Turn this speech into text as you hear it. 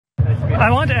I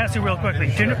wanted to ask you real quickly,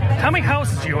 how many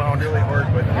houses do you own?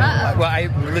 Well, I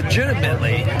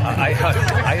legitimately,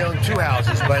 I own 2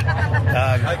 houses, but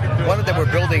one of them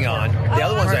we're building on. The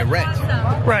other ones I rent.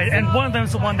 Right, and one of them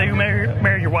is the one that you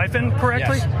married your wife in,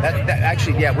 correctly? Yes,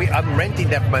 actually, yeah, I'm renting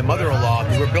that from my mother-in-law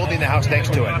because we're building the house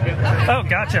next to it. Oh,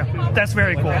 gotcha. That's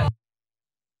very cool.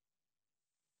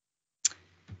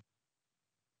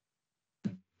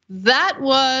 That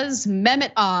was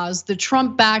Mehmet Oz, the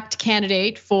Trump-backed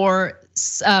candidate for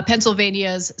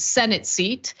Pennsylvania's Senate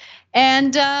seat.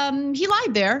 And he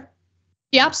lied there.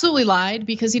 He absolutely lied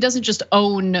because he doesn't just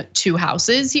own 2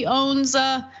 houses. He owns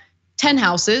 10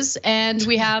 houses, and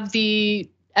we have the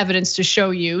evidence to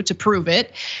show you to prove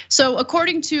it. So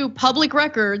according to public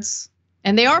records,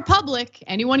 and they are public,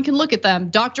 anyone can look at them,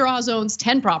 Dr. Oz owns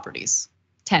 10 properties,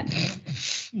 10.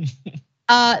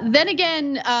 Then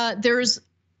again, there's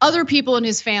other people in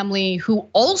his family who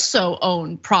also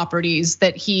own properties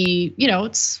that he,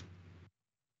 it's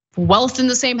wealth in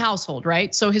the same household,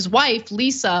 right? So his wife,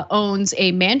 Lisa, owns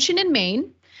a mansion in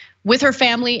Maine with her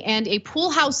family and a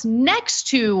pool house next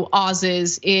to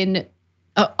Oz's in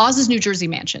Oz's New Jersey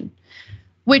mansion,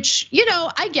 which,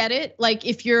 I get it. Like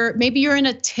if maybe you're in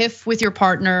a tiff with your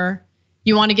partner,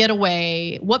 you want to get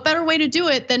away. What better way to do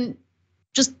it than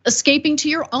just escaping to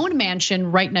your own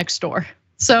mansion right next door?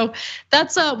 So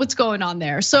that's what's going on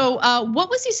there. So what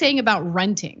was he saying about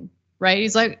renting, right?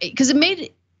 He's like, because he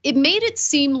made it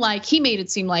seem like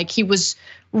he was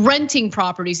renting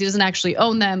properties. He doesn't actually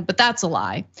own them, but that's a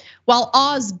lie. While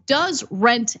Oz does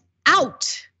rent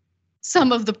out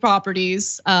some of the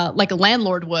properties like a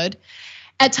landlord would,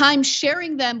 at times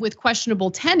sharing them with questionable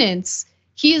tenants,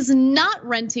 he is not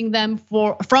renting them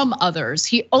from others.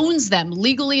 He owns them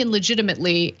legally and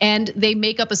legitimately, and they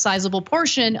make up a sizable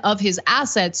portion of his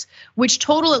assets, which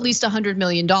total at least $100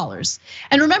 million.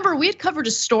 And remember, we had covered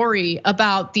a story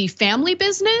about the family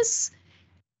business,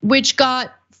 which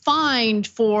got fined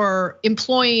for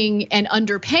employing and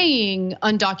underpaying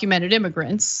undocumented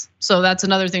immigrants. So that's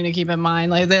another thing to keep in mind.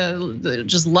 Like they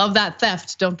just love that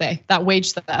theft, don't they? That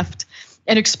wage theft.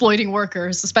 And exploiting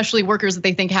workers, especially workers that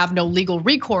they think have no legal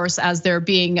recourse as they're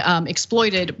being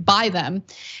exploited by them.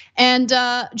 And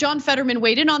John Fetterman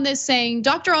weighed in on this saying,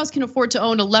 Dr. Oz can afford to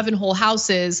own 11 whole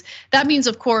houses. That means,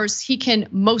 of course, he can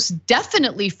most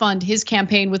definitely fund his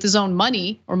campaign with his own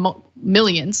money or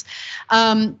millions.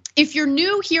 If you're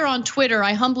new here on Twitter,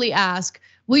 I humbly ask,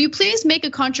 will you please make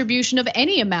a contribution of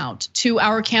any amount to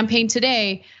our campaign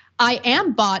today? I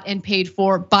am bought and paid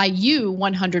for by you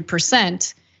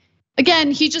 100%.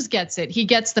 Again, he just gets it. He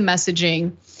gets the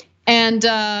messaging. And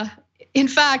in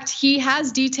fact, he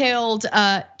has detailed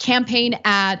a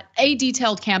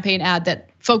detailed campaign ad that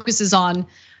focuses on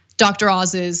Dr.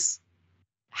 Oz's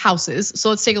houses. So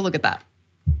let's take a look at that.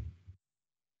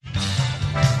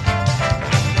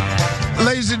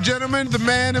 Ladies and gentlemen, the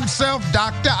man himself,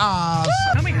 Dr. Oz.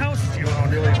 How many houses do you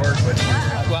own? Really work with?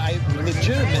 Well, I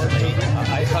legitimately,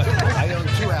 I own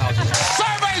 2 houses.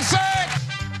 Survey said!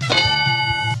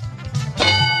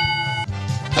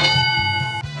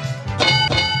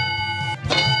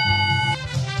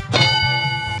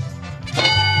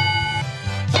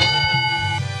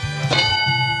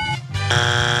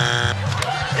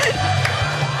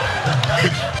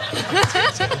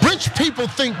 Rich people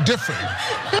think different.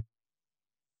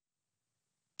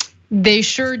 They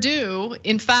sure do.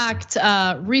 In fact,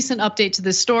 recent update to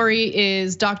this story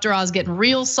is Dr. Oz getting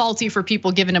real salty for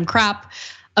people giving him crap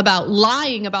about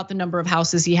lying about the number of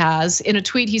houses he has. In a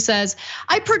tweet, he says,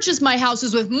 I purchased my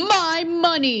houses with my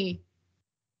money.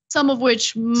 Some of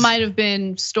which might have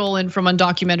been stolen from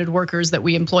undocumented workers that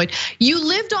we employed. You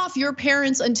lived off your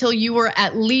parents until you were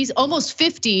at least almost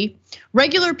 50.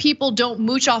 Regular people don't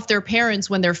mooch off their parents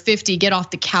when they're 50. Get off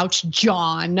the couch,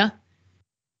 John.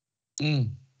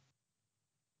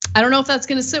 I don't know if that's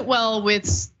gonna sit well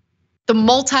with the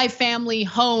multifamily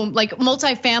home, like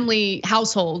multifamily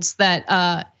households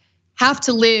that have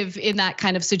to live in that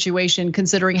kind of situation,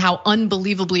 considering how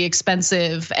unbelievably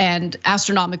expensive and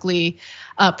astronomically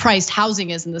priced housing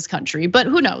is in this country. But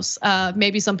who knows?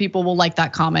 Maybe some people will like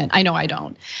that comment. I know I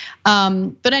don't.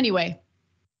 But anyway.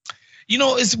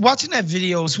 It's watching that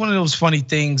video. It's one of those funny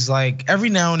things. Like every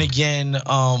now and again,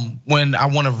 when I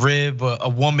want to rib a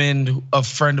woman, a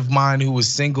friend of mine who was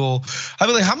single, I'll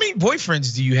be like, "How many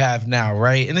boyfriends do you have now?"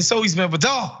 Right? And it's always been, but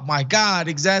oh my God,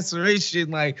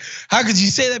 exasperation. Like, how could you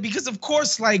say that? Because of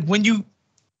course, like when you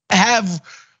have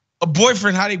a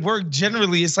boyfriend, how they work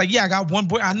generally, it's like, yeah, I got one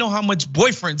boy. I know how much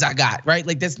boyfriends I got, right?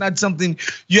 Like that's not something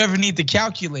you ever need to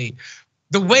calculate.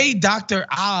 The way Dr.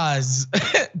 Oz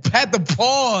had the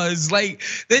pause, like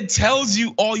that tells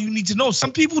you all you need to know.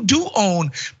 Some people do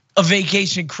own a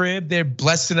vacation crib, they're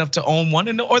blessed enough to own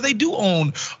one, or they do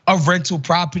own a rental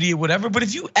property or whatever. But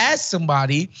if you ask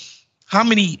somebody how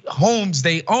many homes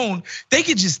they own, they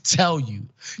could just tell you.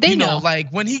 They know. Like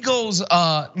when he goes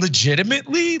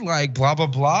legitimately, like blah blah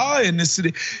blah, and this,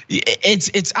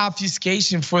 it's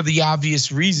obfuscation for the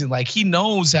obvious reason. Like he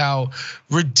knows how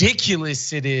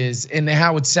ridiculous it is and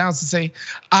how it sounds to say,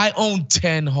 "I own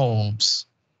 10 homes.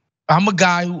 I'm a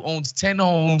guy who owns 10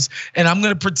 homes, and I'm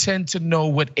gonna pretend to know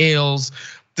what ails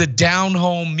the down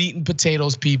home meat and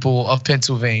potatoes people of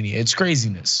Pennsylvania." It's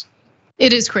craziness.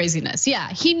 It is craziness. Yeah,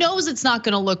 he knows it's not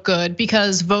going to look good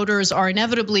because voters are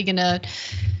inevitably going to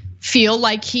feel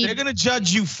like they're going to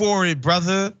judge you for it,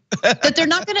 brother. That they're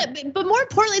not going to, but more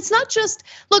importantly, it's not just,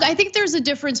 look, I think there's a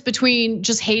difference between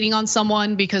just hating on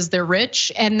someone because they're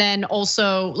rich, and then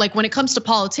also like when it comes to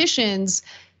politicians,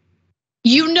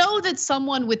 you know that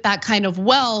someone with that kind of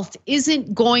wealth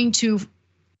isn't going to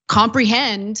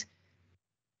comprehend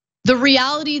the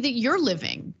reality that you're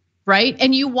living, right?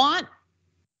 And you want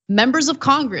members of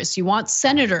Congress, you want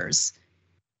senators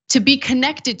to be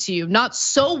connected to you, not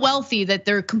so wealthy that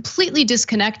they're completely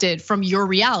disconnected from your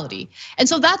reality. And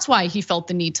so that's why he felt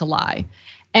the need to lie.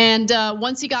 And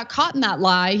once he got caught in that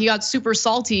lie, he got super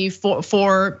salty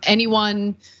for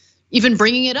anyone even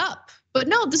bringing it up. But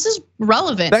no, this is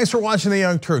relevant. Thanks for watching The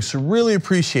Young Turks, really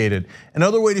appreciate it.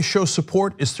 Another way to show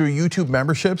support is through YouTube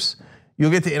memberships.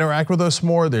 You'll get to interact with us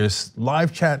more. There's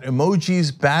live chat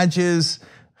emojis, badges.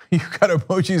 You've got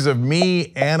emojis of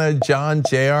me, Anna, John,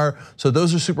 JR. So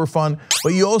those are super fun.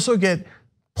 But you also get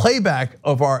playback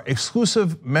of our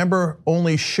exclusive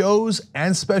member-only shows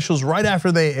and specials right after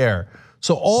they air.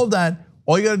 So all of that,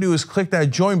 all you gotta do is click that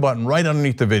join button right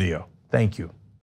underneath the video. Thank you.